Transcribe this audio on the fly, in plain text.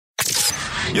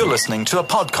You're listening to a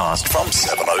podcast from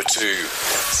 702.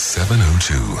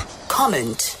 702.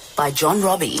 Comment by John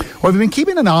Robbie. Well, we've been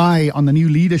keeping an eye on the new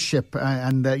leadership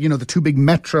and the two big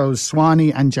metros,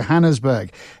 Swanee and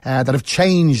Johannesburg, that have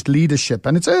changed leadership.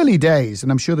 And it's early days,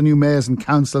 and I'm sure the new mayors and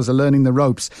councillors are learning the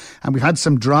ropes. And we've had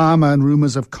some drama and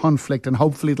rumours of conflict, and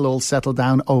hopefully it'll all settle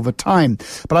down over time.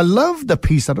 But I love the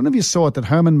piece, I don't know if you saw it, that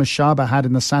Herman Mashaba had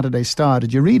in the Saturday Star.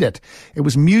 Did you read it? It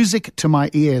was music to my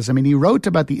ears. I mean, he wrote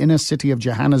about the inner city of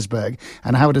Johannesburg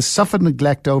and how it has suffered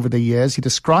neglect over the years. He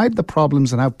described the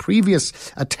problems and how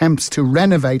previous attempts to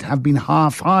renovate have been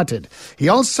half-hearted. He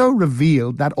also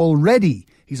revealed that already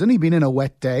he's only been in a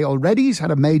wet day. Already he's had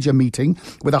a major meeting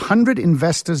with 100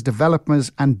 investors,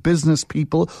 developers and business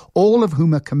people, all of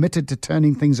whom are committed to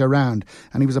turning things around.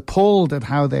 And he was appalled at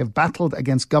how they've battled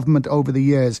against government over the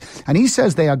years. And he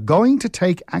says they are going to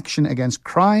take action against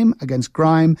crime, against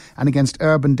grime and against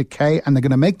urban decay. And they're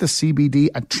going to make the CBD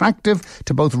attractive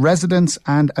to both residents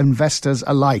and investors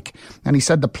alike. And he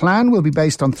said the plan will be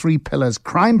based on 3 pillars: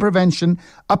 crime prevention,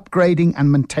 upgrading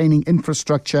and maintaining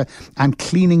infrastructure and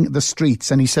cleaning the streets.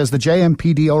 And he says the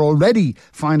JMPD are already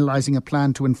finalising a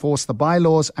plan to enforce the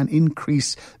bylaws and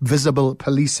increase visible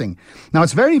policing. Now,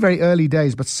 it's very, very early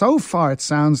days, but so far it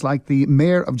sounds like the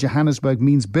Mayor of Johannesburg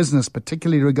means business,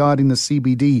 particularly regarding the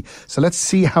CBD. So let's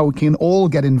see how we can all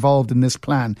get involved in this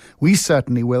plan. We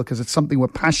certainly will, because it's something we're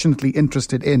passionately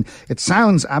interested in. It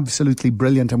sounds absolutely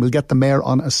brilliant, and we'll get the Mayor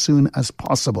on as soon as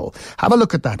possible. Have a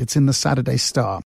look at that. It's in the Saturday Star.